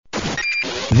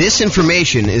This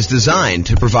information is designed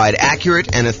to provide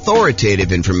accurate and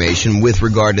authoritative information with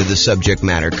regard to the subject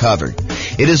matter covered.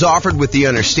 It is offered with the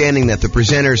understanding that the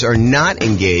presenters are not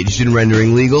engaged in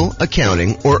rendering legal,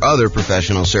 accounting, or other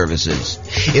professional services.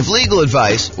 If legal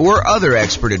advice or other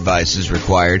expert advice is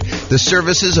required, the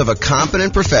services of a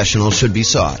competent professional should be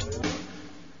sought.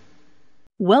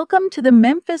 Welcome to the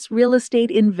Memphis Real Estate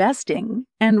Investing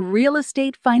and Real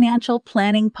Estate Financial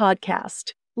Planning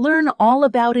Podcast. Learn all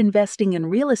about investing in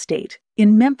real estate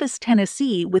in Memphis,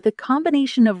 Tennessee, with a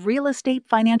combination of real estate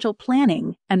financial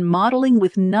planning and modeling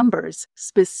with numbers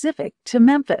specific to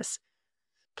Memphis,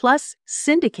 plus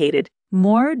syndicated,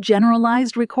 more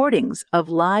generalized recordings of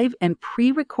live and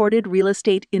pre-recorded real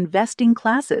estate investing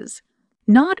classes,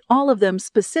 not all of them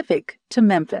specific to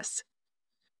Memphis.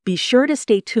 Be sure to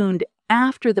stay tuned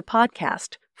after the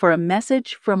podcast for a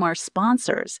message from our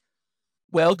sponsors.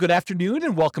 Well, good afternoon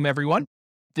and welcome everyone.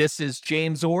 This is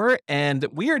James Orr, and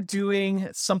we are doing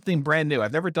something brand new.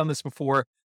 I've never done this before.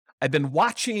 I've been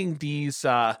watching these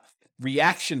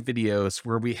reaction videos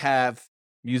where we have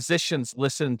musicians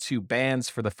listen to bands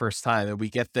for the first time, and we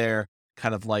get their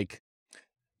kind of like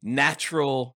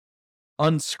natural,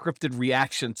 unscripted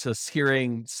reaction to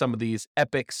hearing some of these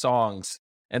epic songs.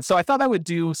 And so I thought I would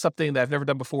do something that I've never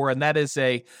done before, and that is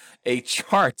a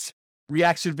chart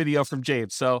reaction video from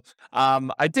James. So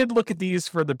I did look at these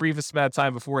for the briefest amount of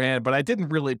time beforehand, but I didn't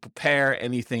really prepare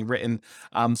anything written.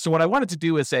 So what I wanted to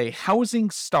do is a housing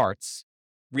starts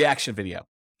reaction video.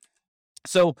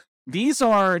 So these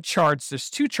are charts. There's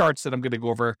two charts that I'm going to go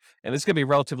over, and this is going to be a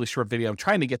relatively short video. I'm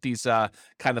trying to get these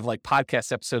kind of like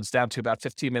podcast episodes down to about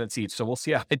 15 minutes each, so we'll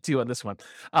see how I do on this one.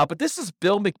 But this is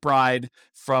Bill McBride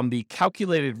from the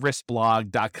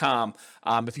calculatedriskblog.com.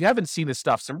 If you haven't seen his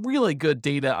stuff, some really good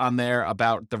data on there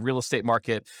about the real estate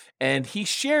market. And he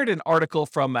shared an article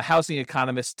from a housing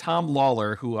economist, Tom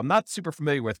Lawler, who I'm not super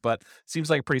familiar with, but seems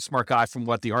like a pretty smart guy from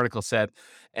what the article said.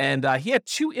 And he had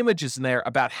two images in there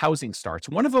about housing starts.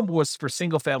 One of them was for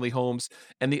single family homes,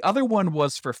 and the other one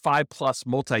was for 5+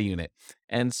 multi-unit.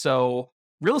 And so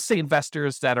real estate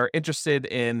investors that are interested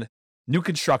in new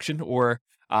construction or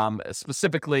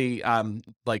specifically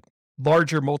like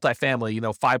larger multifamily,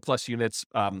 5+ units,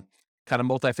 kind of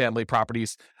multifamily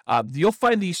properties, you'll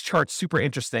find these charts super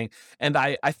interesting. And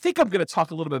I think I'm going to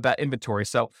talk a little bit about inventory.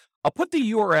 So I'll put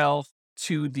the URL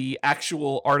to the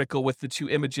actual article with the two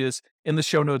images in the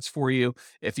show notes for you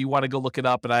if you want to go look it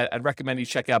up. And I'd recommend you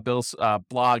check out Bill's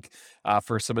blog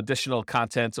for some additional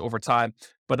content over time.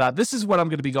 But this is what I'm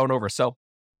going to be going over. So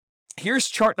here's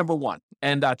chart number one.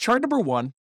 And chart number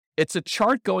one, it's a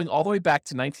chart going all the way back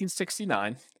to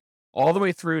 1969, all the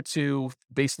way through to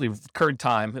basically current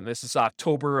time. And this is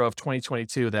October of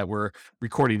 2022 that we're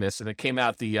recording this. And it came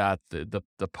out, the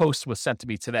post was sent to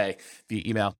me today via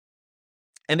email.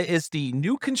 And it is the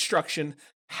new construction,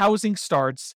 housing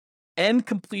starts, and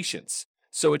completions.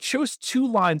 So it shows two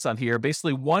lines on here,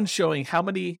 basically one showing how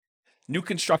many new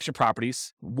construction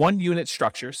properties, 1-unit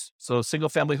structures, so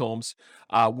single-family homes,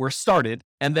 were started,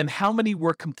 and then how many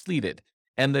were completed.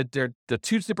 And the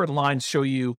two different lines show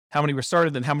you how many were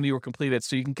started and how many were completed,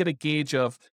 so you can get a gauge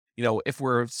of, if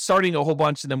we're starting a whole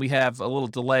bunch and then we have a little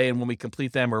delay in when we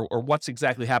complete them, or what's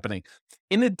exactly happening.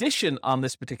 In addition, on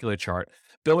this particular chart,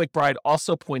 Bill McBride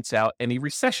also points out any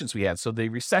recessions we had. So the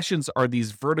recessions are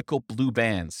these vertical blue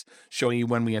bands showing you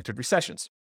when we entered recessions.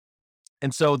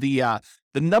 And so the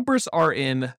numbers are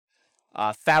in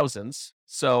thousands.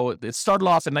 So it started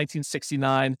off in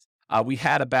 1969. We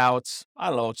had about, just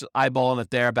eyeballing it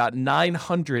there, about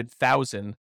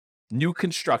 900,000 new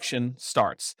construction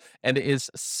starts, and it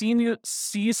is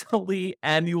seasonally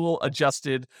annual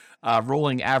adjusted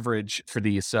rolling average for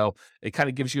these. So it kind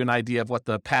of gives you an idea of what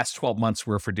the past 12 months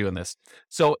were for doing this.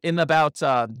 So in about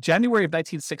January of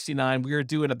 1969, we were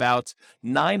doing about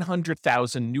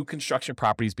 900,000 new construction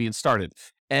properties being started,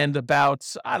 and about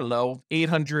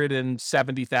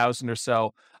 870,000 or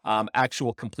so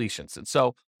actual completions. And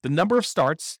so the number of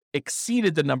starts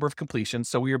exceeded the number of completions.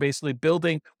 So we were basically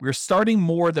we were starting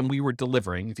more than we were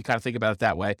delivering, if you kind of think about it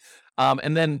that way.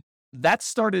 And then that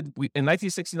started, in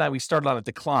 1969, we started on a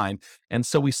decline. And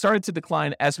so we started to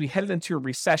decline as we headed into a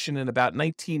recession in about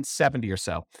 1970 or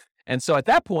so. And so at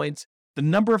that point, the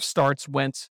number of starts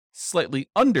went slightly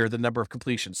under the number of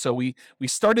completions. So we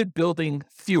started building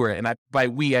fewer, and by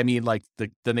we, I mean like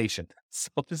the nation. So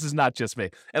this is not just me.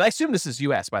 And I assume this is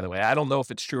U.S., by the way. I don't know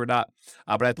if it's true or not,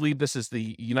 but I believe this is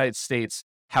the United States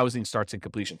housing starts and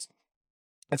completions.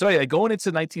 And so anyway, going into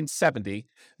 1970,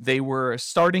 they were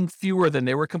starting fewer than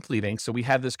they were completing. So we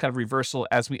had this kind of reversal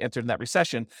as we entered in that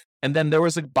recession. And then there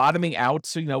was a bottoming out,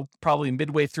 so, probably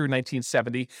midway through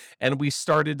 1970. And we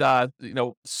started,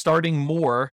 starting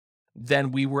more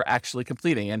than we were actually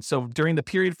completing. And so during the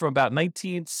period from about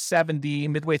 1970,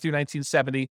 midway through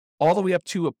 1970, all the way up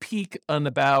to a peak on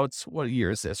about, what year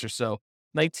is this or so?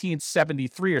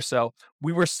 1973 or so,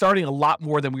 we were starting a lot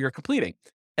more than we were completing.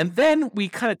 And then we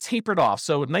kind of tapered off.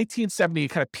 So in 1970, it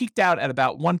kind of peaked out at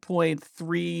about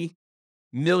 1.3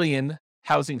 million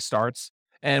housing starts.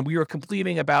 And we were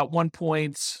completing about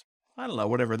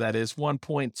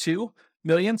 1.2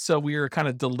 million. So we were kind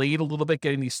of delayed a little bit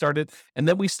getting these started. And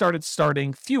then we started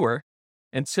starting fewer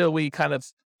until we kind of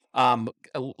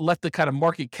let the kind of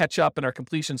market catch up and our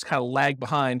completions kind of lag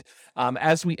behind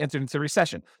as we entered into the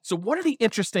recession. So one of the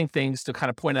interesting things to kind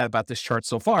of point out about this chart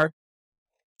so far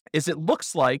is it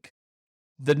looks like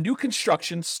the new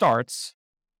construction start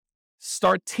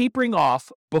tapering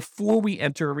off before we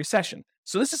enter a recession.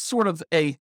 So this is sort of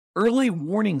a early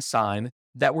warning sign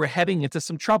that we're heading into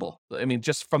some trouble. I mean,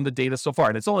 just from the data so far.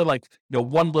 And it's only like,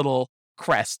 one little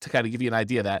crest to kind of give you an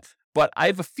idea of that. But I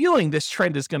have a feeling this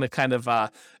trend is going to kind of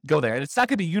go there. And it's not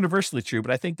going to be universally true,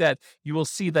 but I think that you will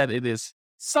see that it is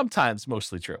sometimes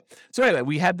mostly true. So anyway,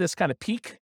 we had this kind of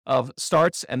peak of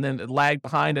starts and then it lagged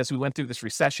behind as we went through this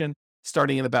recession,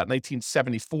 starting in about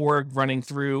 1974, running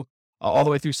through all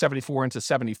the way through 74 into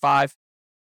 75,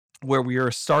 where we were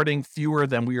starting fewer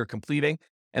than we were completing.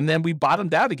 And then we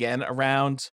bottomed out again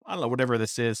around, I don't know, whatever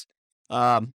this is,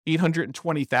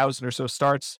 820,000 or so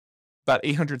starts, about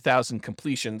 800,000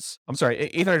 completions. I'm sorry,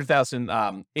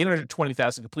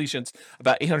 820,000 completions,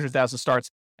 about 800,000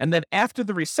 starts. And then after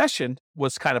the recession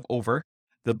was kind of over,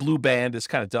 the blue band is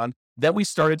kind of done, then we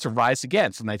started to rise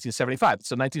again from 1975.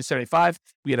 So 1975,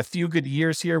 we had a few good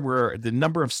years here where the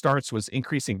number of starts was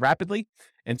increasing rapidly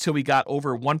until we got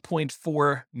over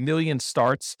 1.4 million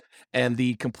starts and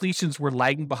the completions were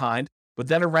lagging behind. But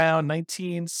then around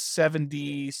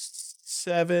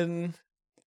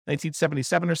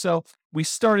 1977 or so, we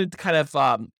started kind of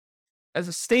as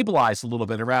a stabilize a little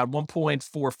bit around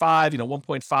 1.45,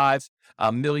 1.5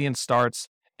 million starts.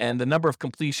 And the number of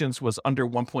completions was under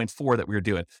 1.4 that we were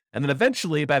doing. And then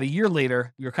eventually, about a year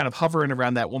later, we were kind of hovering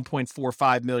around that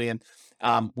 1.45 million.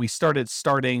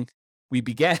 We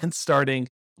began starting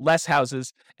less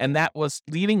houses, and that was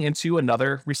leading into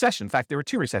another recession. In fact, there were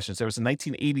two recessions. There was a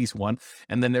 1980s one,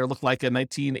 and then there looked like a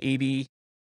 1980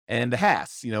 and a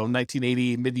half,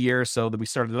 1980 mid-year. So then we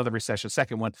started another recession,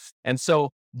 second one. And so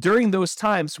during those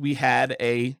times, we had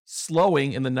a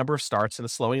slowing in the number of starts and a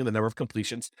slowing in the number of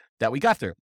completions that we got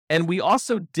through. And we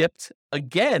also dipped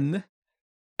again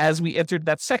as we entered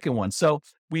that second one. So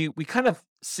we kind of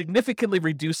significantly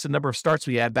reduced the number of starts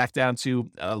we had back down to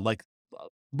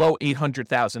low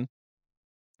 800,000.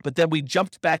 But then we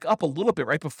jumped back up a little bit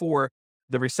right before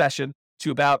the recession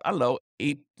to about,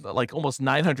 almost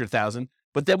 900,000.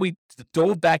 But then we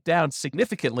dove back down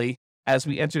significantly as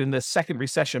we entered in the second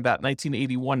recession, about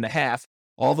 1981 and a half,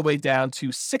 all the way down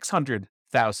to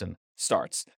 600,000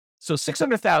 starts. So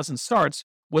 600,000 starts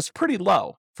was pretty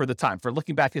low for the time, for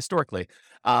looking back historically.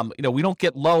 We don't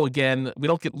get lower than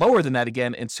that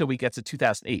again until we get to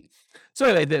 2008. So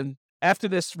anyway, then after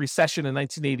this recession in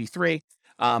 1983,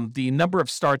 the number of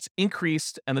starts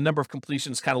increased and the number of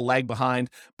completions kind of lagged behind,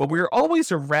 but we were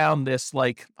always around this,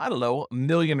 a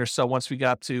million or so once we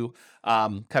got to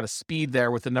kind of speed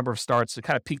there with the number of starts. It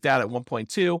kind of peaked out at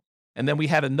 1.2. And then we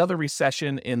had another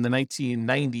recession in the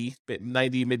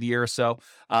 1990 mid-year or so,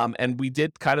 and we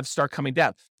did kind of start coming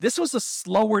down. This was a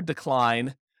slower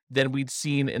decline than we'd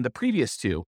seen in the previous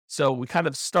two. So we kind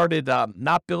of started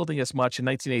not building as much in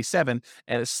 1987,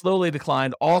 and it slowly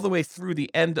declined all the way through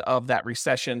the end of that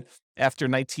recession after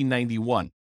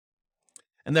 1991.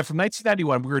 And then from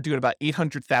 1991, we were doing about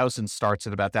 800,000 starts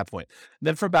at about that point. And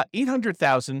then from about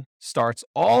 800,000 starts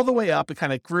all the way up, it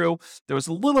kind of grew. There was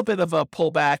a little bit of a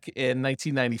pullback in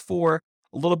 1994,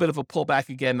 a little bit of a pullback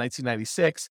again in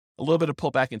 1996, a little bit of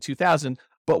pullback in 2000,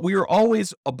 but we were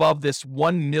always above this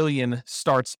 1 million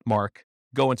starts mark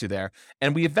going to there.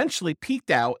 And we eventually peaked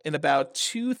out in about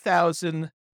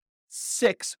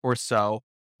 2006 or so,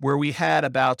 where we had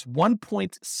about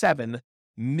 1.7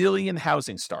 million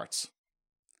housing starts.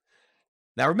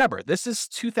 Now, remember, this is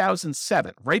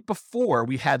 2007, right before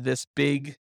we had this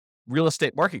big real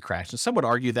estate market crash. And some would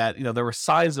argue that, there were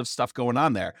signs of stuff going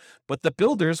on there, but the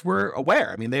builders were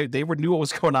aware. I mean, they knew what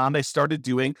was going on. They started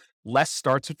doing less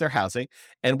starts with their housing.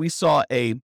 And we saw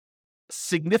a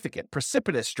significant,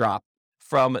 precipitous drop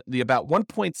from the about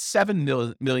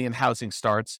 1.7 million housing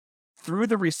starts through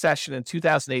the recession in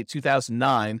 2008,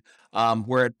 2009,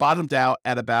 where it bottomed out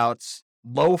at about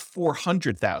low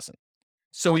 400,000.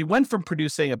 So we went from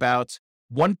producing about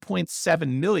 1.7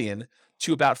 million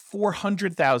to about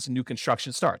 400,000 new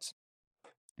construction starts.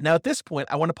 Now, at this point,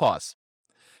 I want to pause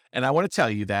and I want to tell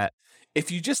you that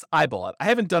if you just eyeball it, I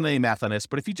haven't done any math on this,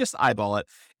 but if you just eyeball it,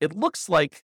 it looks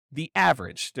like the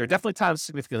average, there are definitely times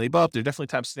significantly above, there are definitely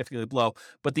times significantly below,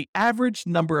 but the average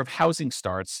number of housing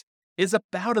starts is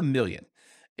about a million.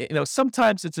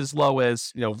 Sometimes it's as low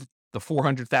as, the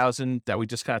 400,000 that we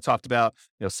just kind of talked about,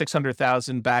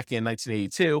 600,000 back in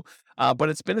 1982. But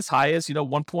it's been as high as,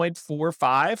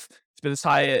 1.45. It's been as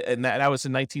high, and that was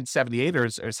in 1978, or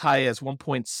as high as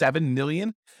 1.7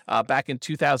 million back in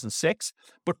 2006.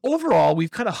 But overall, we've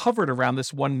kind of hovered around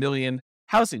this 1 million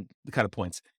housing kind of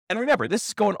points. And remember, this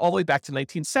is going all the way back to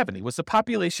 1970. Was the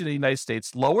population of the United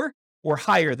States lower or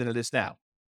higher than it is now?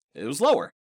 It was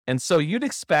lower. And so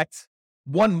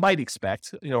one might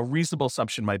expect, a reasonable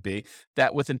assumption might be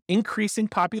that with an increasing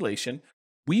population,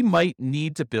 we might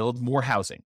need to build more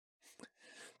housing,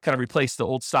 kind of replace the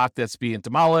old stock that's being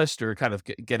demolished or kind of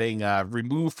getting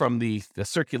removed from the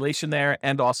circulation there,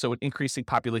 and also an increasing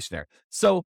population there.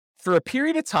 So for a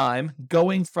period of time,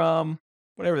 going from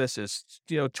whatever this is,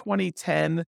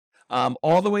 2010,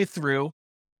 all the way through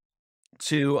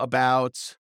to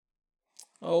about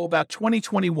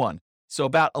 2021. So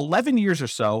about 11 years or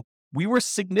so, we were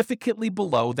significantly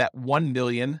below that 1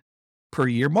 million per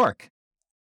year mark.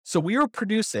 So we were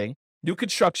producing, new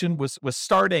construction was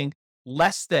starting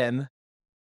less than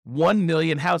 1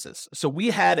 million houses. So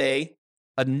we had a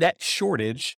net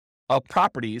shortage of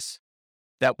properties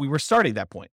that we were starting at that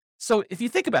point. So if you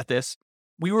think about this,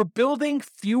 we were building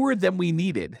fewer than we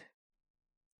needed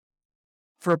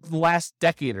for the last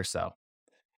decade or so.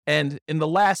 And in the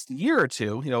last year or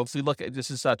two, if we look at,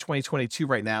 this is 2022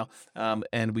 right now,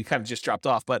 and we kind of just dropped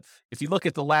off. But if you look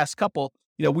at the last couple,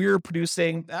 we were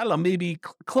producing, I don't know, maybe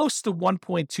close to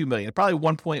 1.2 million, probably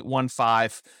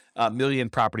 1.15 million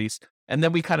properties. And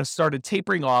then we kind of started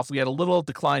tapering off. We had a little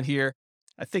decline here.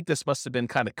 I think this must have been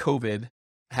kind of COVID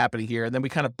happening here. And then we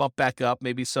kind of bumped back up,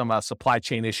 maybe some supply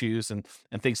chain issues and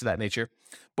things of that nature.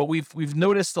 But we've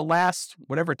noticed the last,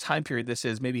 whatever time period this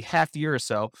is, maybe half year or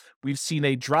so, we've seen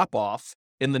a drop off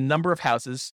in the number of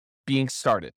houses being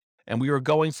started. And we were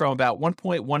going from about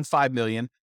 1.15 million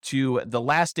to the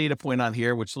last data point on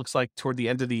here, which looks like toward the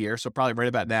end of the year. So probably right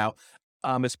about now,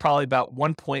 it's probably about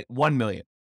 1.1 million.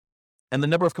 And the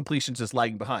number of completions is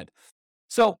lagging behind.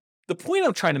 So the point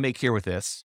I'm trying to make here with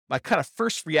this, my kind of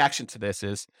first reaction to this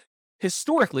is,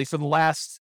 historically, for the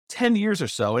last 10 years or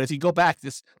so, and if you go back,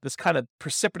 this kind of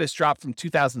precipitous drop from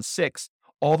 2006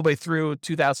 all the way through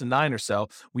 2009 or so,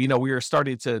 we were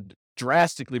starting to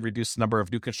drastically reduce the number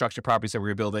of new construction properties that we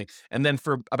were building. And then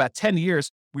for about 10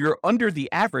 years, we were under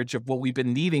the average of what we've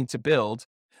been needing to build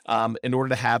in order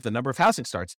to have the number of housing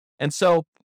starts. And so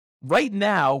right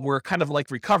now, we're kind of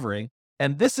like recovering.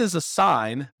 And this is a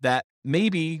sign that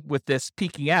maybe with this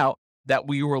peaking out, that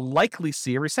we will likely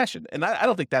see a recession. And I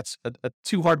don't think that's a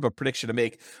too hard of a prediction to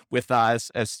make with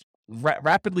as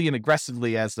rapidly and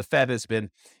aggressively as the Fed has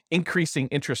been increasing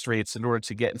interest rates in order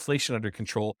to get inflation under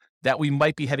control, that we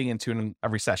might be heading into a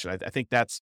recession. I think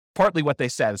that's partly what they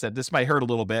said, is that this might hurt a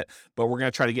little bit, but we're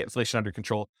going to try to get inflation under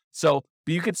control. So,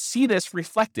 but you could see this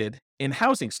reflected in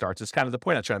housing starts is kind of the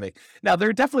point I'm trying to make. Now, there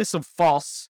are definitely some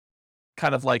false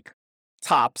kind of like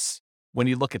tops when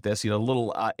you look at this,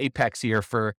 little apex here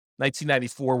for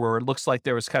 1994, where it looks like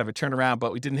there was kind of a turnaround,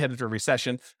 but we didn't head into a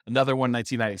recession. Another one,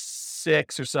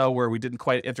 1996 or so, where we didn't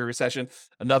quite enter a recession.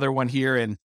 Another one here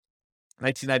in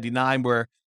 1999, where,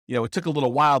 it took a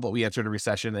little while, but we entered a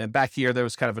recession. And back here, there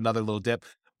was kind of another little dip.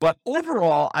 But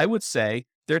overall, I would say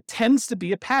there tends to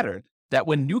be a pattern that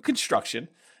when new construction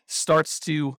starts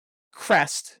to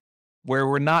crest, where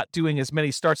we're not doing as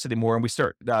many starts anymore, and we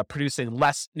start producing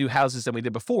less new houses than we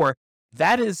did before,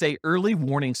 that is a early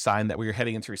warning sign that we are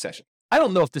heading into recession. I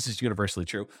don't know if this is universally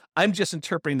true. I'm just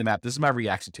interpreting the map. This is my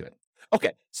reaction to it.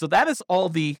 Okay, so that is all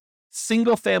the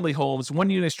single family homes, one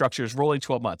unit structures rolling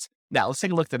 12 months. Now let's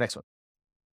take a look at the next one.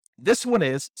 This one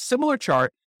is similar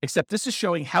chart, except this is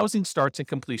showing housing starts and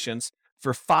completions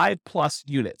for 5+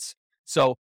 units.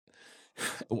 So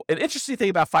an interesting thing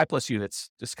about 5+ units,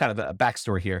 just kind of a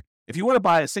backstory here. If you want to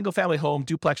buy a single family home,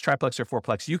 duplex, triplex, or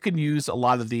fourplex, you can use a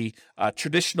lot of the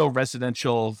traditional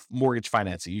residential mortgage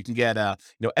financing. You can get a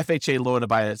FHA loan to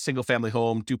buy a single family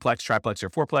home, duplex, triplex, or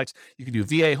fourplex. You can do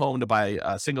VA home to buy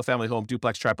a single family home,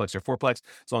 duplex, triplex, or fourplex,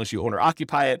 as long as you own or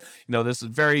occupy it. This is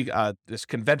this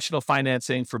conventional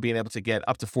financing for being able to get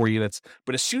up to 4 units.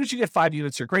 But as soon as you get 5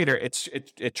 units or greater,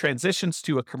 it transitions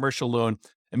to a commercial loan.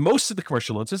 And most of the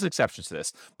commercial loans, there's exceptions to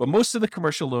this, but most of the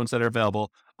commercial loans that are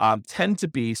available tend to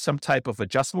be some type of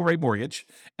adjustable rate mortgage,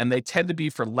 and they tend to be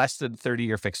for less than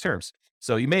 30-year fixed terms.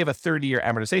 So you may have a 30-year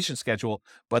amortization schedule,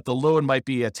 but the loan might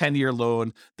be a 10-year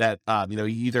loan that you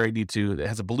either need to, it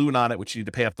has a balloon on it, which you need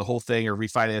to pay off the whole thing or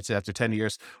refinance it after 10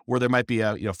 years, or there might be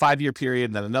a 5-year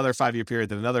period, then another 5-year period,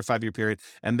 then another 5-year period,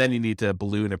 and then you need to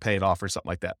balloon or pay it off or something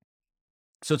like that.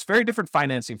 So it's very different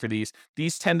financing for these.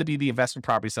 These tend to be the investment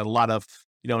properties that a lot of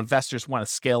investors want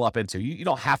to scale up into. You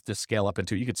don't have to scale up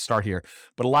into it. You could start here,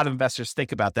 but a lot of investors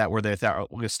think about that where they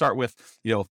thought, we're going to start with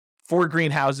 4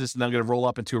 greenhouses, and then I'm going to roll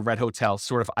up into a red hotel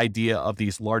sort of idea of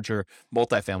these larger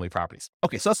multifamily properties.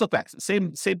 Okay, so let's look back.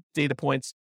 Same data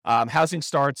points. Housing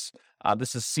starts.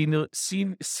 This is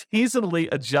seasonally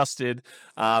adjusted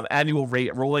annual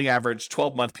rate, rolling average,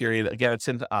 12-month period. Again, it's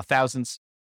in thousands.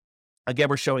 Again,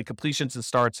 we're showing completions and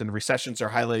starts, and recessions are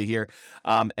highlighted here.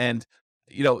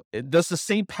 Does the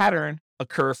same pattern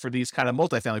occur for these kind of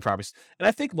multifamily properties? And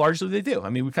I think largely they do. I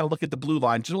mean, we kind of look at the blue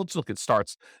line, just look at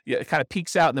starts. It kind of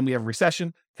peaks out, and then we have a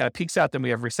recession, kind of peaks out, then we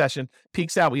have a recession,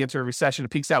 peaks out, we enter a recession, it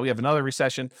peaks out, we have another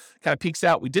recession, kind of peaks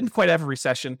out, we didn't quite have a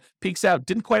recession, peaks out,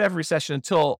 didn't quite have a recession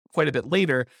until quite a bit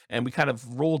later, and we kind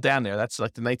of rolled down there. That's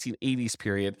like the 1980s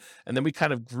period. And then we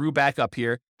kind of grew back up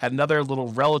here, had another little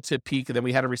relative peak, and then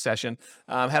we had a recession,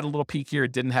 had a little peak here,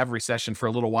 didn't have a recession for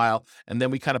a little while, and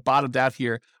then we kind of bottomed out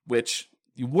here, which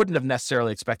you wouldn't have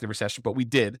necessarily expected a recession, but we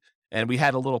did. And we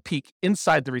had a little peak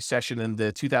inside the recession in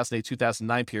the 2008,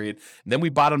 2009 period. And then we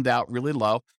bottomed out really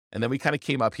low. And then we kind of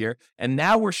came up here. And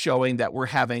now we're showing that we're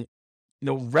having,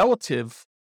 relative,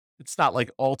 it's not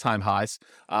like all-time highs,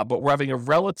 but we're having a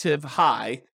relative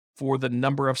high for the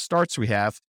number of starts we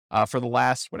have for the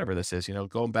last, whatever this is,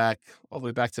 going back all the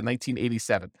way back to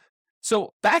 1987.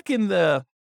 So back in the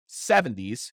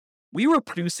 70s, we were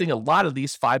producing a lot of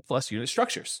these 5+ unit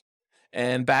structures.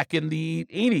 And back in the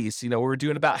 80s, we were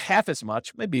doing about half as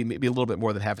much, maybe a little bit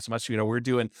more than half as much. We were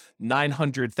doing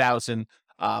 900,000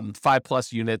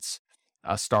 5+ units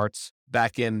starts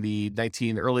back in the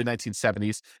early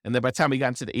 1970s. And then by the time we got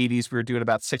into the 80s, we were doing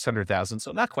about 600,000.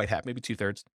 So not quite half, maybe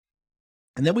 2/3.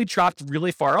 And then we dropped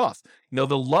really far off. The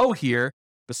low here,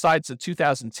 besides the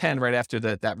 2010, right after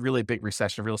that really big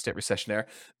recession, real estate recession there,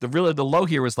 the low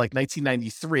here was like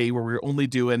 1993, where we were only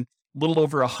doing little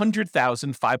over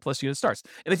 100,000 5+ unit starts.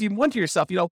 And if you wonder to yourself,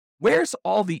 where's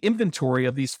all the inventory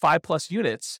of these 5+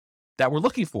 units that we're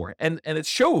looking for? And it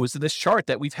shows in this chart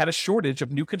that we've had a shortage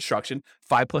of new construction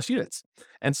 5+ units.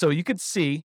 And so you could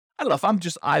see, I don't know if I'm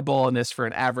just eyeballing this for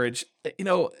an average,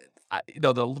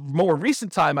 the more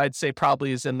recent time I'd say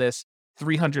probably is in this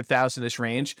 300,000-ish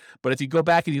range. But if you go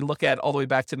back and you look at all the way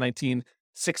back to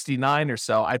 1969 or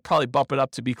so, I'd probably bump it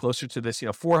up to be closer to this,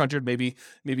 400, maybe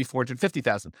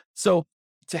 450,000. So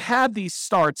to have these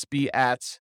starts be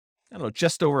at,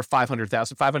 just over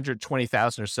 500,000,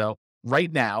 520,000 or so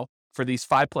right now for these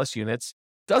 5+ units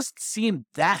doesn't seem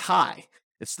that high.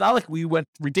 It's not like we went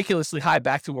ridiculously high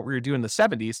back to what we were doing in the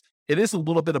 70s. It is a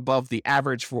little bit above the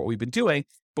average for what we've been doing,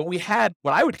 but we had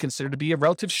what I would consider to be a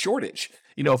relative shortage.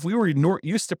 If we were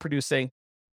used to producing,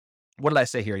 what did I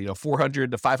say here?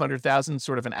 400 to 500,000,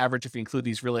 sort of an average if you include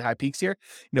these really high peaks here.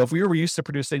 If we were used to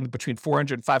producing between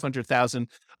 400 and 500,000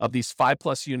 of these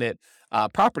 5+ unit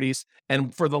properties,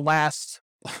 and for the last,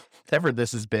 whatever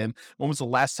this has been, when was the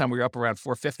last time we were up around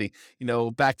 450?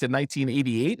 Back to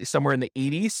 1988, somewhere in the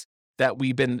 80s, that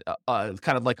we've been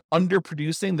kind of like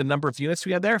underproducing the number of units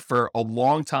we had there for a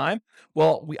long time.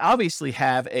 Well, we obviously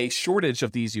have a shortage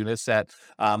of these units that,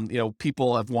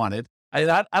 people have wanted.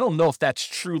 I don't know if that's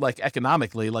true, like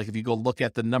economically, like if you go look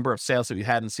at the number of sales that we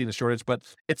had and seen a shortage, but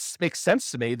it makes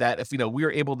sense to me that if, we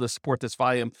were able to support this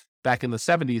volume back in the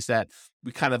 70s, that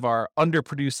we kind of are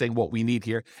underproducing what we need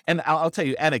here. And I'll tell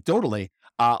you anecdotally,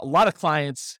 a lot of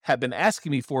clients have been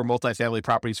asking me for multifamily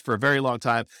properties for a very long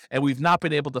time, and we've not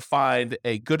been able to find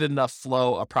a good enough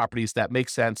flow of properties that make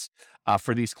sense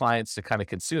for these clients to kind of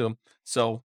consume.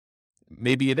 So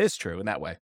maybe it is true in that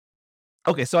way.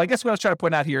 Okay, so I guess what I was trying to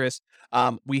point out here is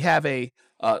we have a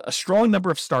strong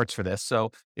number of starts for this.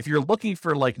 So if you're looking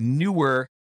for like newer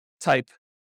type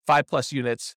 5+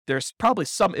 units, there's probably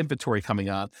some inventory coming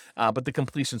on, but the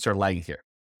completions are lagging here.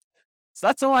 So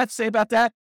that's all I have to say about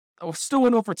that. We're still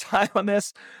in over time on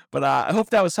this, but I hope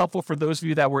that was helpful for those of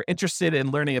you that were interested in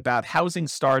learning about housing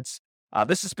starts.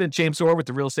 This has been James Orr with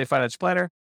the Real Estate Financial Planner.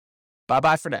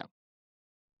 Bye-bye for now.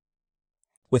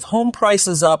 With home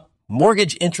prices up,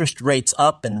 mortgage interest rates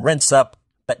up, and rents up,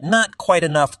 but not quite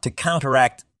enough to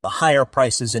counteract the higher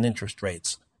prices and interest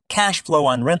rates, cash flow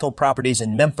on rental properties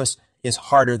in Memphis is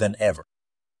harder than ever.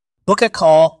 Book a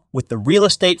call with the Real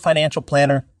Estate Financial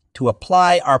Planner to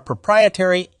apply our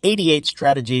proprietary 88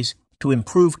 strategies to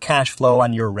improve cash flow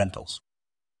on your rentals.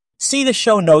 See the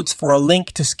show notes for a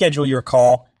link to schedule your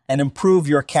call and improve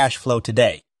your cash flow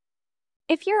today.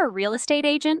 If you're a real estate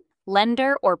agent,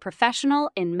 lender, or professional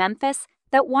in Memphis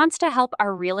that wants to help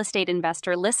our real estate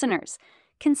investor listeners,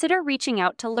 consider reaching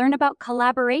out to learn about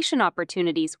collaboration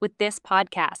opportunities with this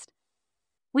podcast.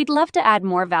 We'd love to add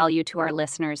more value to our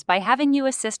listeners by having you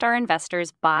assist our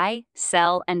investors buy,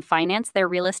 sell, and finance their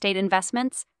real estate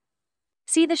investments.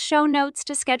 See the show notes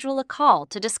to schedule a call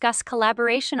to discuss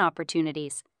collaboration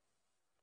opportunities.